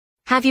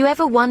Have you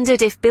ever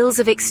wondered if bills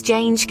of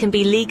exchange can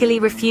be legally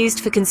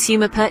refused for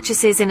consumer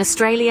purchases in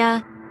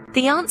Australia?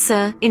 The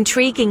answer,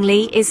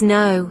 intriguingly, is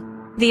no.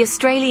 The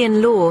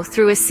Australian law,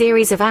 through a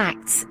series of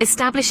acts,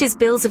 establishes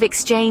bills of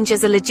exchange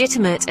as a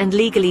legitimate and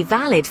legally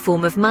valid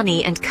form of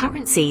money and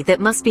currency that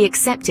must be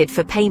accepted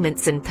for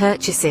payments and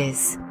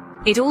purchases.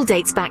 It all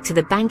dates back to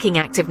the Banking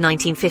Act of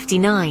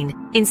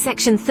 1959. In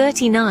Section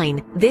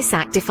 39, this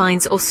act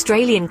defines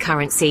Australian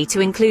currency to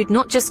include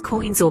not just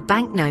coins or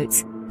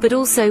banknotes, but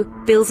also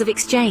bills of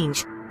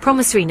exchange,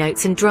 promissory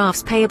notes and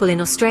drafts payable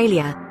in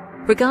Australia,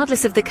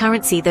 regardless of the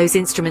currency those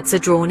instruments are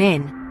drawn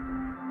in.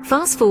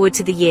 Fast forward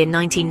to the year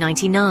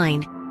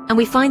 1999, and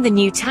we find the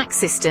new tax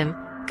system,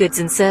 Goods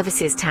and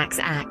Services Tax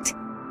Act.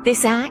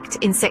 This act,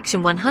 in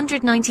Section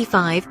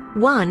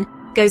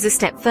 195(1), goes a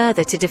step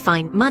further to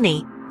define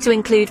money, to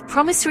include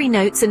promissory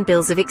notes and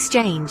bills of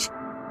exchange.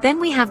 Then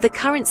we have the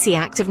Currency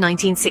Act of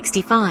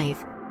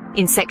 1965.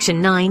 In Section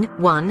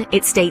 9(1),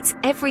 it states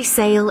every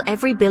sale,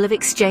 every bill of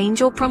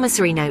exchange or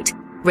promissory note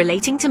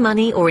relating to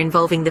money or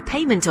involving the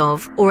payment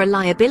of, or a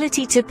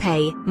liability to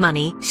pay,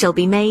 money shall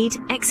be made,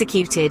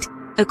 executed,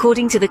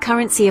 according to the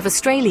currency of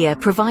Australia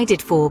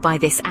provided for by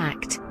this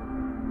Act.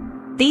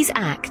 These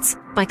acts,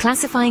 by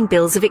classifying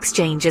bills of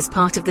exchange as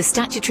part of the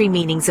statutory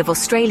meanings of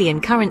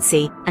Australian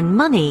currency and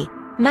money,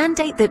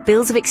 mandate that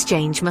bills of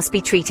exchange must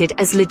be treated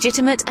as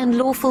legitimate and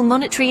lawful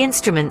monetary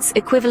instruments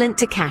equivalent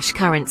to cash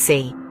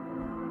currency.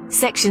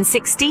 Section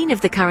 16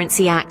 of the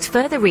Currency Act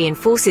further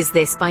reinforces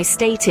this by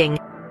stating,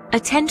 a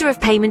tender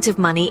of payment of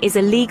money is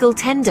a legal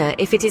tender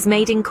if it is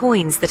made in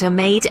coins that are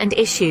made and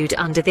issued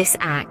under this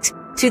Act,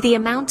 to the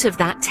amount of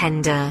that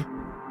tender.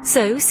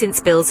 So,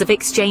 since bills of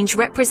exchange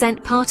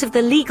represent part of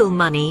the legal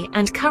money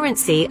and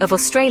currency of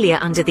Australia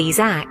under these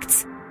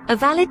Acts, a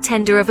valid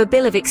tender of a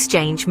bill of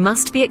exchange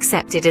must be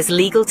accepted as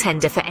legal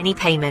tender for any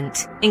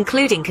payment,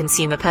 including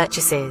consumer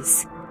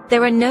purchases.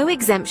 There are no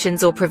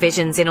exemptions or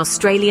provisions in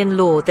Australian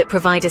law that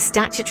provide a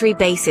statutory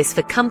basis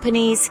for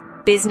companies,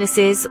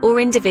 businesses, or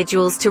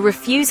individuals to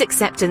refuse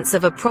acceptance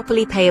of a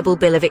properly payable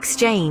bill of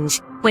exchange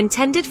when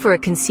tendered for a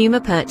consumer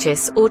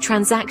purchase or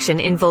transaction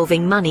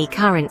involving money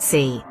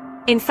currency.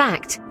 In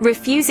fact,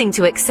 refusing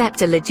to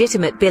accept a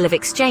legitimate bill of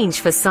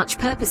exchange for such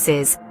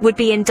purposes would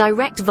be in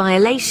direct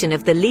violation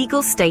of the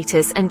legal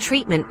status and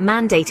treatment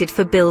mandated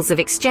for bills of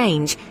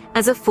exchange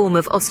as a form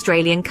of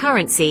Australian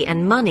currency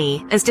and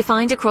money as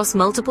defined across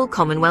multiple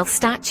Commonwealth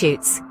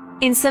statutes.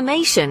 In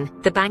summation,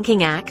 the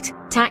Banking Act,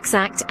 Tax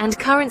Act and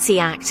Currency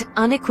Act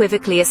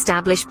unequivocally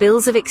establish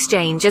bills of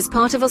exchange as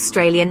part of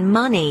Australian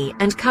money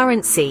and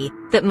currency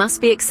that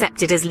must be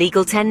accepted as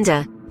legal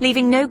tender,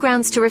 leaving no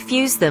grounds to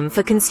refuse them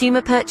for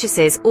consumer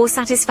purchases or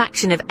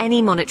satisfaction of any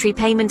monetary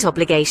payment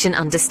obligation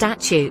under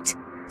statute.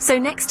 So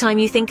next time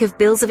you think of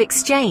bills of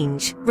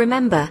exchange,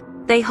 remember,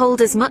 they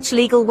hold as much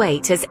legal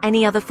weight as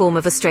any other form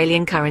of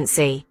Australian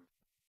currency.